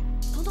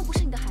彤彤不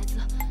是你的孩子，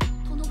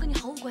彤彤跟你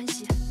毫无关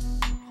系。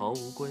毫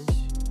无关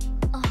系。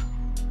啊。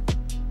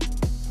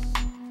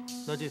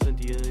那这份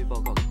DNA 报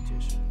告怎么解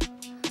释？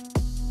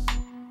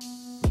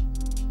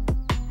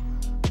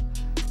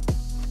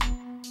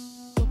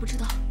我不知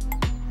道。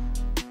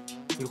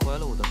你怀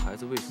了我的孩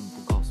子，为什么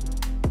不告诉我？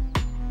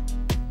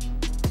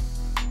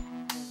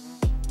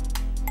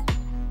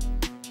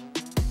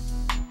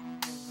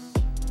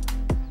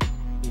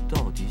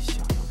 到底想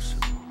要什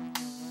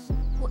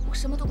么？我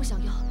什么都不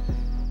想要。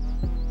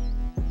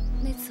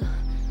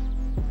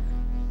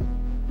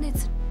那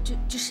次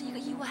只是一个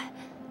意外。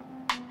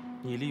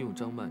你利用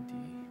张曼迪，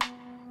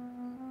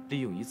利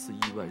用一次意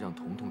外让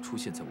彤彤出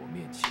现在我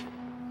面前。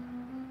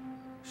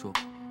说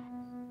吧，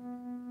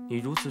你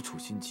如此处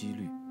心积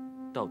虑，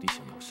到底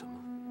想要什么？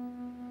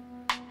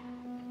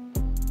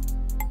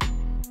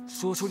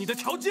说出你的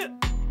条件。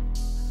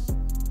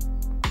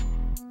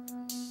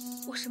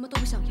我什么都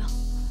不想要。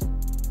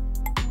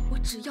 我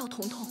只要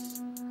彤彤。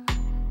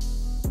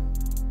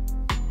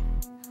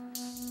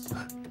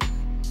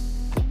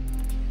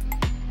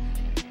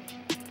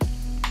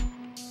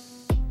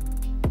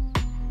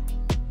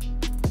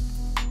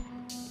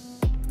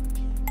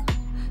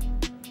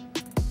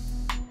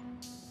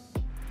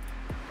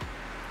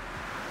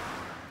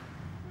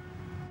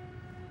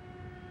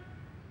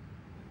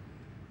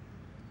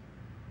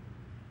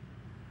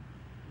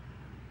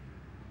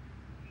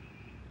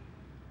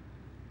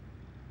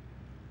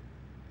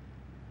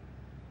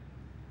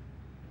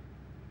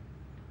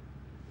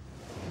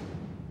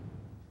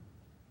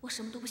我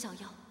什么都不想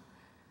要，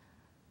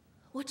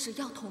我只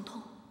要彤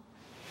彤。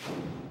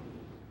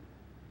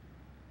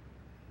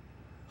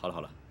好了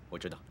好了，我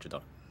知道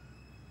了。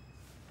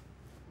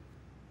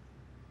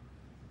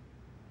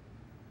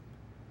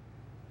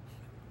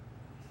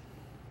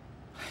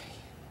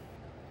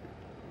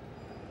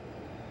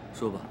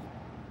说吧。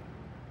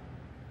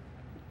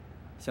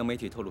向媒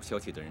体透露消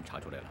息的人查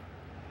出来了，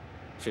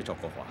是赵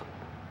国华。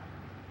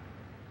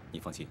你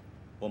放心，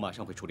我马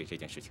上会处理这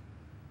件事情。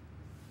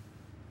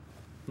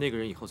 那个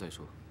人以后再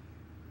说，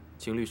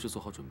请律师做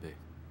好准备，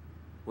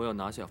我要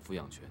拿下抚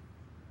养权。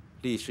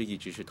律师一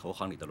直是投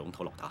行里的龙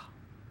头老大，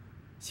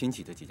新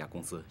起的几家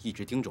公司一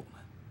直盯着我们。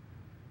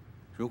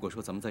如果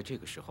说咱们在这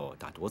个时候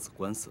打夺子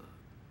官司，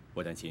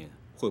我担心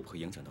会不会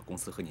影响到公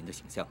司和您的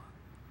形象啊？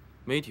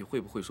媒体会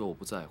不会说我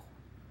不在乎？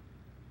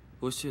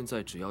我现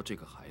在只要这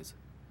个孩子。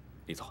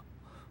李总，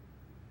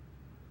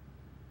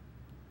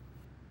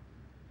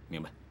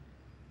明白。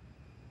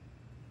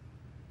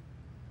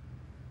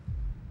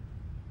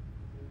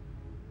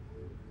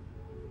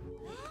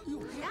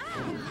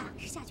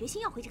 是下决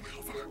心要回这个孩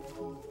子了。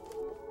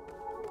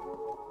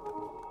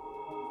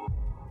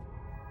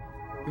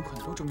有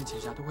很多著名企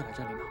业家都会来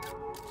这里呢。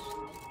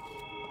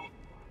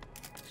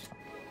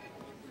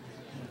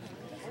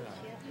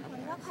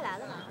你妈快来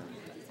了吗？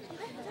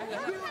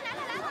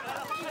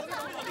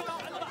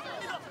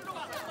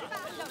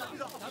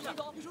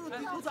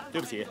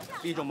对不起，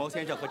厉仲谋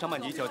先生和张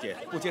曼迪小姐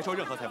不接受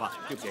任何采访，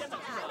对不起。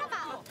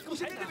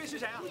这位是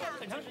谁啊？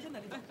很长时间的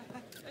李总。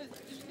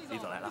李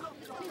总来了。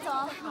李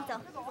总，你走。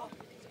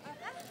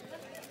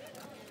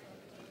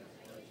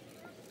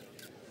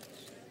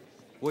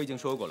 我已经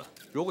说过了，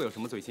如果有什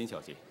么最新消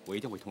息，我一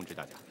定会通知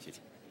大家。谢谢。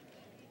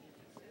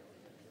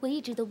我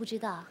一直都不知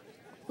道，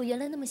我原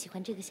来那么喜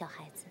欢这个小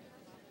孩子。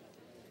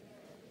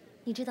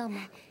你知道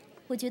吗？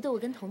我觉得我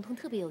跟彤彤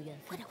特别有缘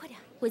分。快点，快点！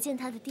我见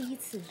他的第一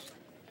次，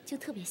就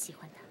特别喜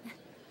欢他。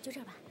就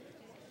这儿吧。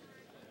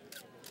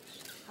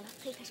好了，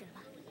可以开始了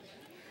吧？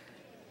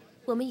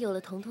我们有了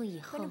彤彤以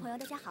后，观众朋友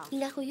大家好，应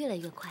该会越来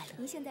越快乐。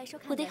您现在收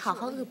看的我得好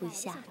好恶补一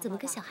下，怎么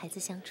跟小孩子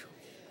相处。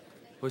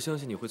我相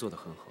信你会做得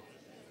很好。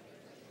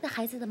 那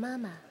孩子的妈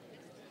妈，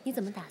你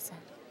怎么打算？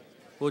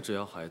我只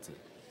要孩子，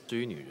至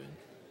于女人，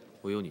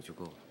我有你就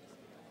够了。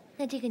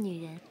那这个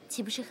女人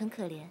岂不是很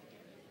可怜？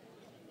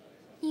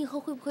你以后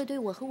会不会对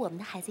我和我们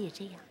的孩子也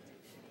这样？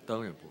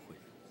当然不会。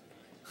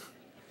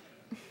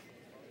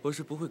我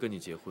是不会跟你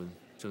结婚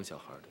生小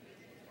孩的。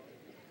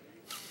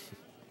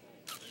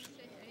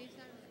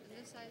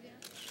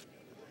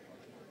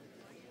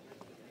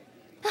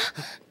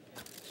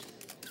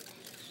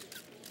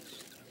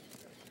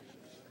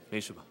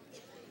没事吧？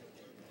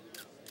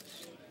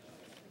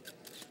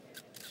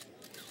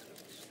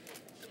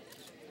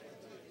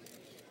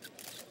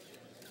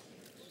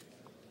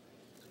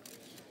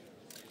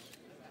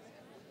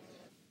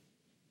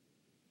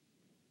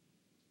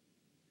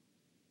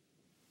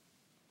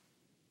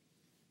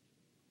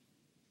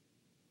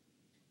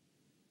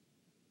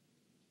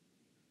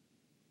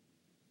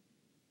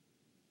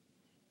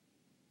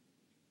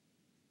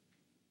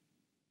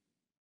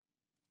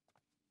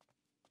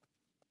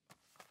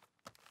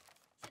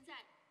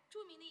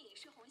 著名的影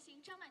视红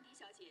星张曼迪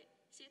小姐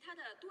携她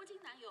的多金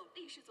男友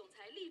历史总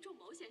裁厉仲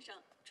谋先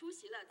生出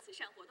席了慈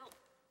善活动，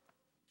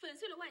粉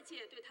碎了外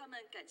界对他们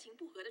感情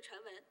不和的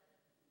传闻。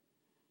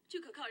据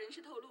可靠人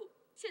士透露，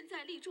现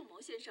在厉仲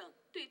谋先生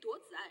对夺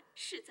子案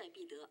势在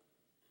必得。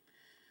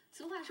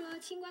俗话说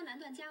清官难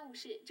断家务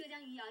事，浙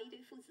江余姚一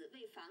对父子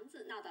为房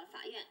子闹到了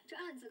法院，这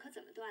案子可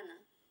怎么断呢？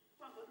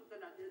换合同在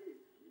2天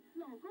里。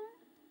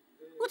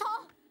吴桐，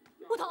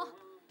吴桐，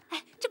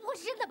哎，这不会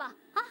是真的吧？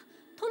啊，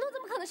彤彤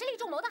怎么可能是厉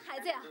仲谋的孩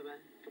子呀？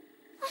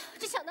哎，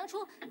这想当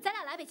初咱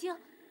俩来北京，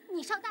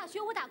你上大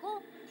学我打工，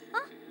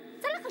啊，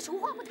咱俩可是无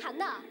话不谈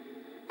的。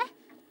哎，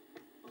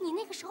你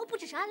那个时候不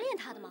只是暗恋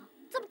他的吗？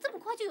怎么这么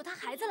快就有他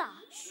孩子了？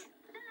嘘。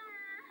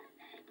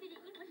这件衣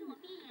服是我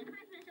毕业演话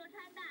剧的时候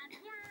穿的。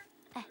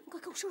哎，你快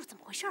给我说说怎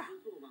么回事啊？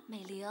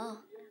美玲，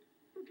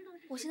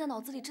我现在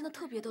脑子里真的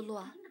特别的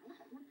乱。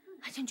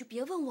哎呀，你就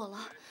别问我了。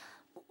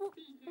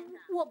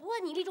我不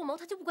问你，厉仲谋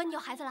他就不管你要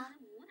孩子了？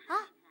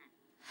啊？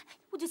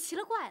我就奇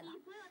了怪了，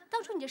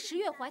当初你这10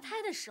月怀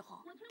胎的时候，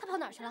他跑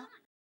哪儿去了？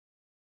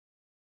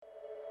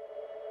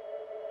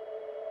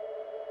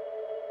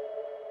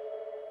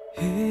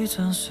雨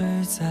装睡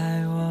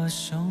在我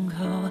胸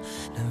口，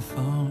南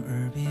风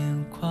耳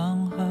边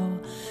狂吼，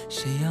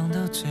夕阳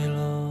都坠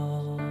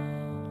落，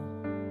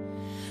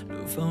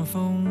路仿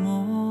佛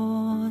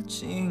没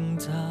尽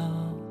头，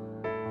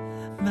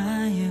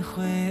漫延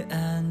灰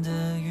暗的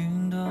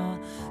云朵，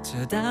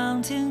遮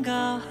挡天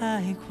高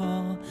海阔，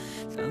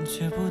浪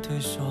却不退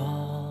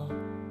缩，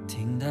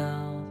听到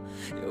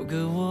有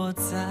个我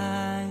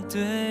在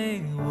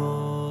对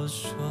我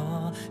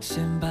说，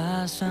先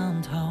把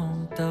伤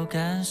痛都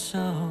感受，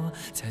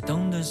才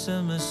懂得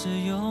什么是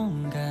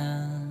勇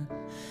敢，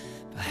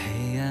把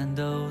黑暗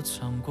都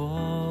闯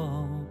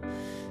过，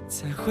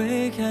才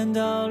会看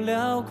到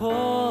辽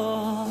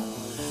阔。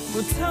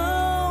不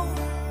痛，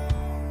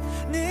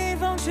逆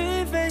风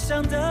去飞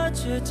翔的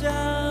倔强，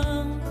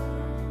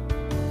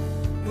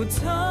不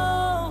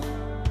痛，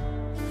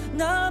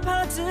哪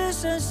怕只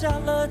剩下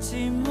了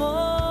寂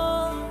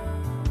寞，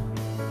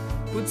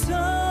不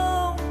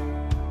痛，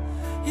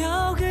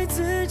要给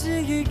自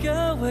己一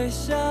个微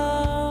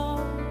笑，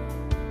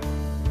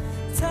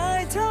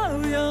抬头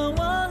仰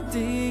望第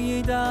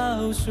一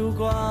道曙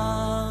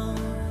光，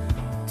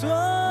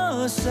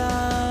多闪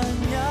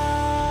耀。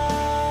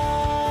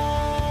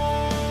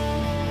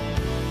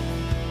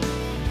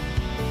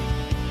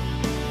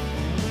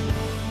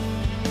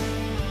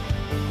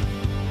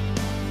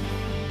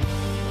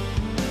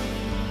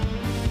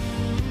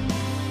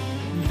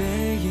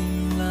背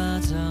影拉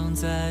长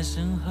在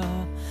身后，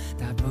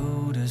大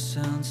步的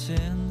向前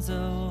走，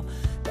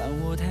当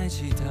我抬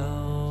起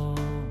头，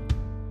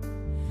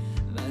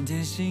满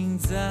天星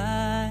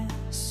在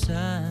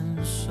闪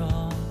烁，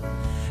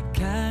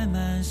开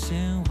满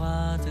鲜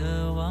花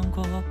的王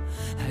国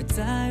还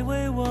在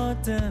为我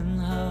等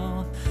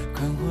候，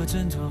困惑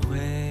挣脱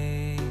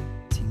会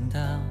听到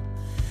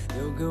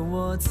有个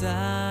我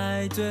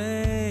在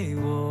对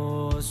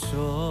我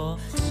说，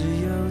只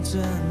有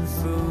征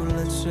服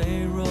了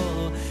脆弱，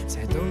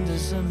才懂得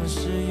什么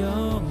是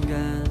勇敢，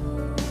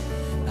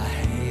把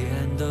黑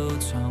暗都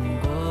闯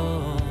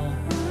过，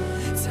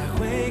才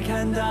会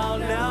看到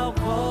辽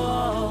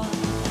阔。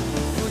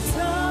不痛，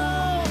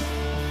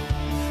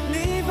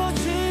逆风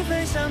去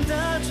飞翔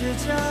的倔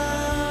强，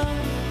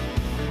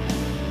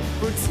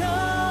不痛，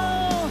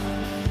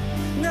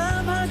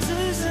哪怕只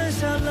剩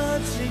下了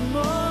寂寞，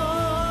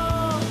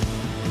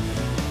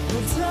不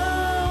痛，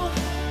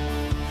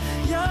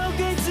要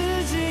给自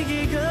己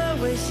一个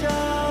微笑，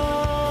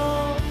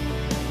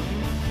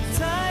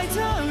抬头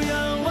仰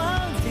望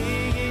第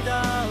一道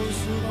曙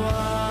光，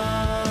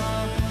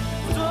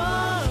多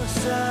闪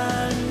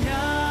耀。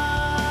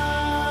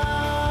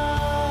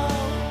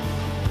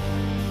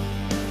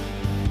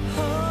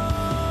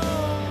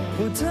不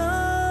痛，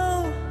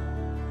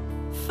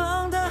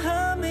放胆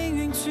和命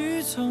运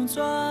去冲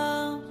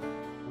撞，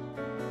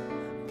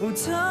不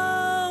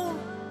痛，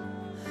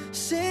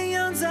信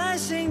仰在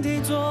心底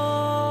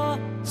做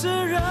炙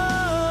热。